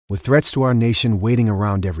With threats to our nation waiting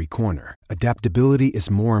around every corner, adaptability is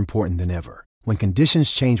more important than ever. When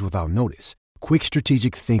conditions change without notice, quick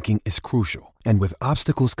strategic thinking is crucial. And with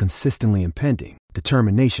obstacles consistently impending,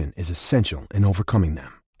 determination is essential in overcoming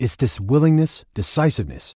them. It's this willingness,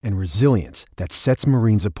 decisiveness, and resilience that sets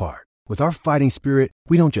Marines apart. With our fighting spirit,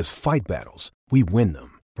 we don't just fight battles, we win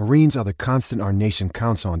them. Marines are the constant our nation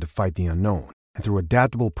counts on to fight the unknown. And through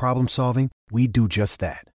adaptable problem solving, we do just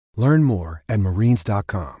that. Learn more at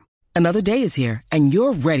marines.com. Another day is here, and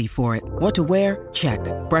you're ready for it. What to wear? Check.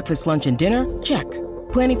 Breakfast, lunch, and dinner? Check.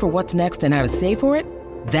 Planning for what's next and how to save for it?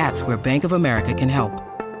 That's where Bank of America can help.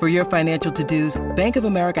 For your financial to-dos, Bank of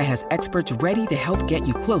America has experts ready to help get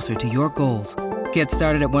you closer to your goals. Get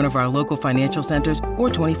started at one of our local financial centers or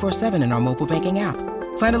 24/7 in our mobile banking app.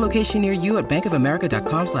 Find a location near you at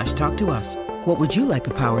bankofamerica.com/talktous. What would you like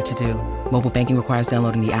the power to do? Mobile banking requires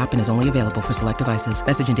downloading the app and is only available for select devices.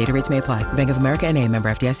 Message and data rates may apply. Bank of America N.A., member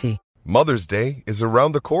FDIC. Mother's Day is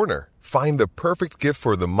around the corner. Find the perfect gift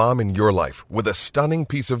for the mom in your life with a stunning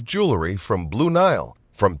piece of jewelry from Blue Nile.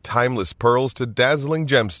 From timeless pearls to dazzling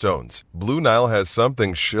gemstones, Blue Nile has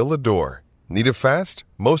something she'll adore. Need it fast?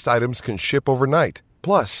 Most items can ship overnight.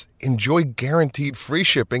 Plus, enjoy guaranteed free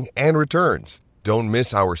shipping and returns. Don't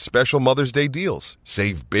miss our special Mother's Day deals.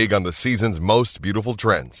 Save big on the season's most beautiful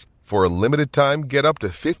trends. For a limited time, get up to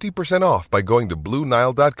 50% off by going to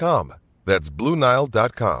BlueNile.com. That's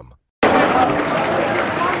BlueNile.com.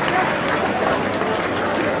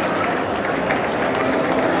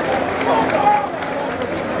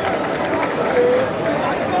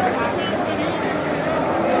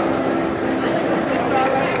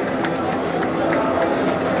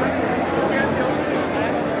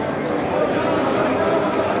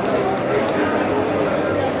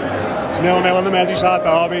 It's 0-0 in the Merseyside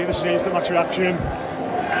derby. This is instant match reaction.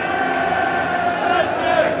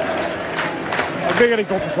 A really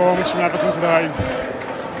good performance from Everton today.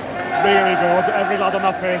 Really good. Every lad on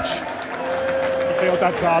that pitch, they feel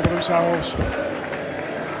dead proud of themselves.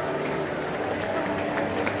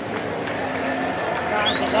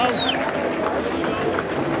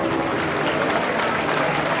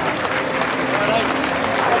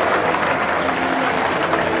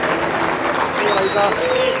 See you later.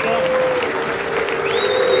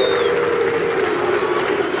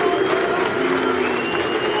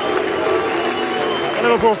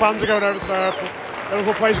 Liverpool fans are going over to their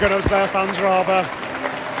Liverpool players are going over to their fans rather.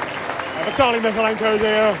 Vitaly Mykolenko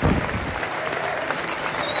here.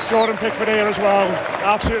 Jordan Pickford here as well.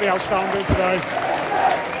 Absolutely outstanding today.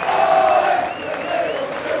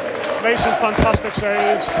 Made some fantastic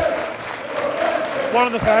saves. One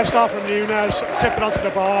in the first half from Nunes, tipped it onto the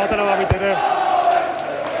bar. I don't know how he did it.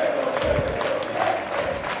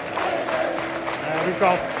 We've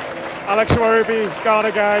got Alex Iwobi,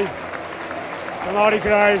 Garner Gay, Amari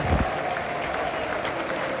Gray.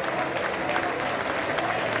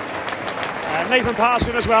 Nathan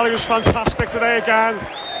Patterson as well, he was fantastic today again.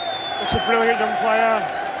 Looks a brilliant young player.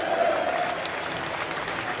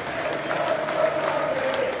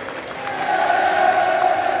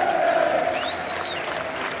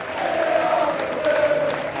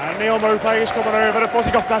 Neil Maupay is coming over. I thought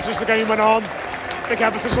he got better as the game went on. I think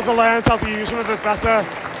Everton sort of learned how to use him a bit better.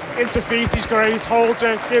 Into feet, he's great, holds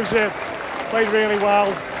it, gives it. Played really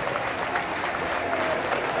well.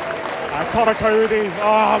 Connor Cody,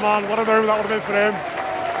 oh man, what a moment that would have been for him.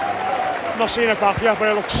 I've not seen it back yet, but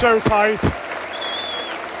it looks so tight.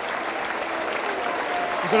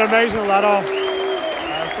 It's an amazing let-off.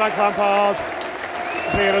 Frank Lampard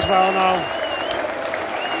is here as well now.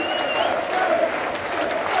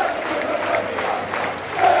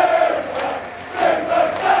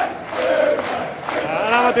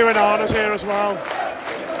 And Amadou Onana's here as well.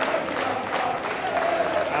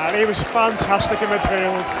 And he was fantastic in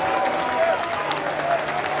midfield.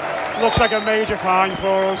 Looks like a major find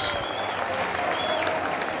for us.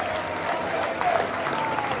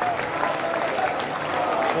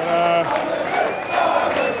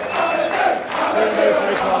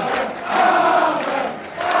 Nice one.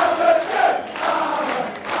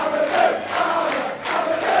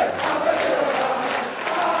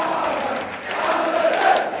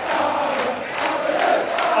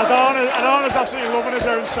 Adana's absolutely loving his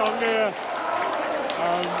own song here.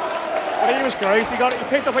 But he was great. He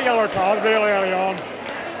picked up a yellow card really early on.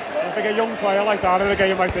 I think a young player like that in a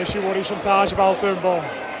game like this, you worry sometimes about them, but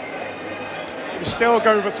he was still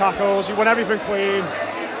going for tackles. He won everything clean.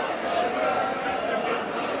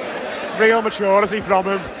 Real maturity from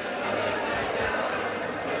him.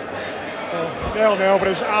 0-0, but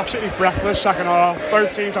it was absolutely breathless second half.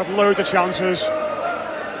 Both teams had loads of chances.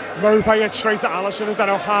 Maupay hit straight to Alisson, I don't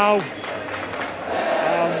know how.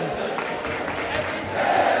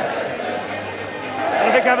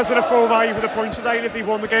 think Everton are full value for the points today, and if they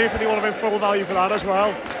won the game, they would have been full value for that as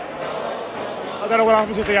well. I don't know what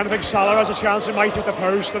happens at the end. I think Salah has a chance. It might hit the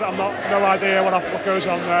post. I've no idea what goes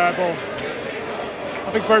on there, but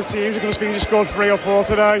I think both teams are going to speak. Just scored 3 or 4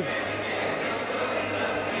 today.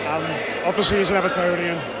 And obviously, he's an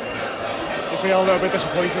Evertonian. You feel a little bit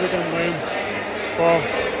disappointed we didn't win. But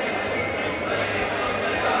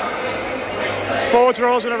it's 4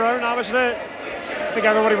 draws in a row now, isn't it? I think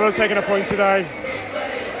everybody would have taken a point today.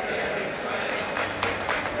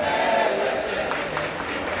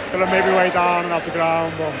 Gonna maybe way down and off the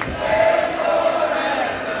ground, but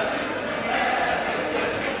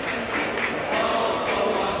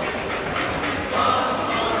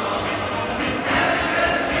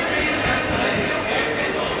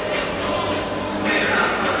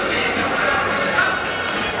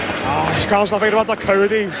I just can't stop thinking about that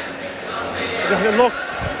Cody. Look,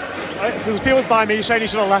 there's people by me saying he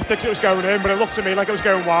should have left it because it was going in, but it looked to me like it was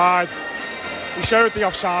going wide. He showed the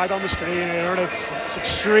offside on the screen here, and it's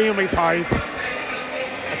extremely tight.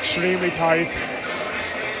 Extremely tight.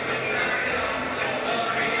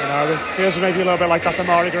 You know, it feels maybe a little bit like that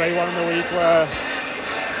Damari Gray one in the week where,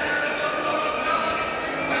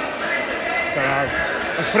 I don't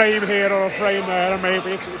know, a frame here or a frame there, and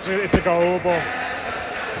maybe it's a goal, but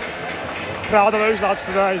proud of those lads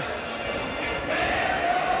today.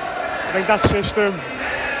 I think that system,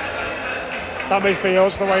 that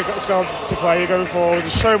midfield's the way it's going to play going forward.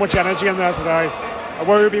 There's so much energy in there today.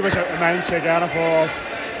 Iwobi was immense again, I thought.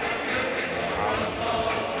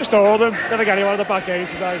 Just all of them. Didn't think anyone had a bad game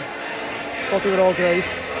today. Thought they were all great.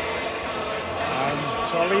 So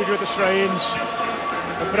I'll leave you with the strains.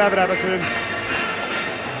 And forever Everton. And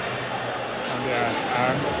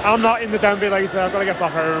yeah, I'm not in the Denby later. I've got to get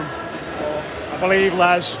back home. I believe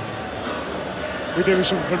Les, we're doing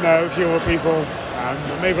something from there with a few other people.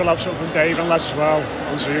 And maybe we'll have something from Dave and Les as well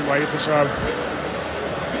on Zoom later, so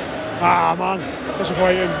man,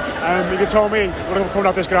 disappointing. You told me we're coming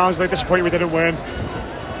out this ground, so disappointed we didn't win.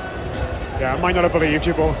 Yeah, I might not have believed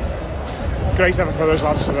you, but great effort for those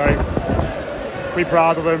lads today. Be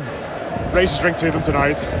proud of them. Raise a drink to them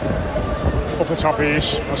tonight. Up the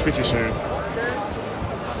Toffees. I'll speak to you soon.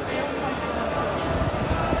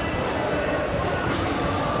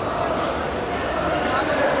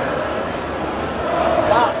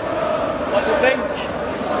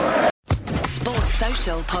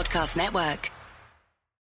 Podcast Network.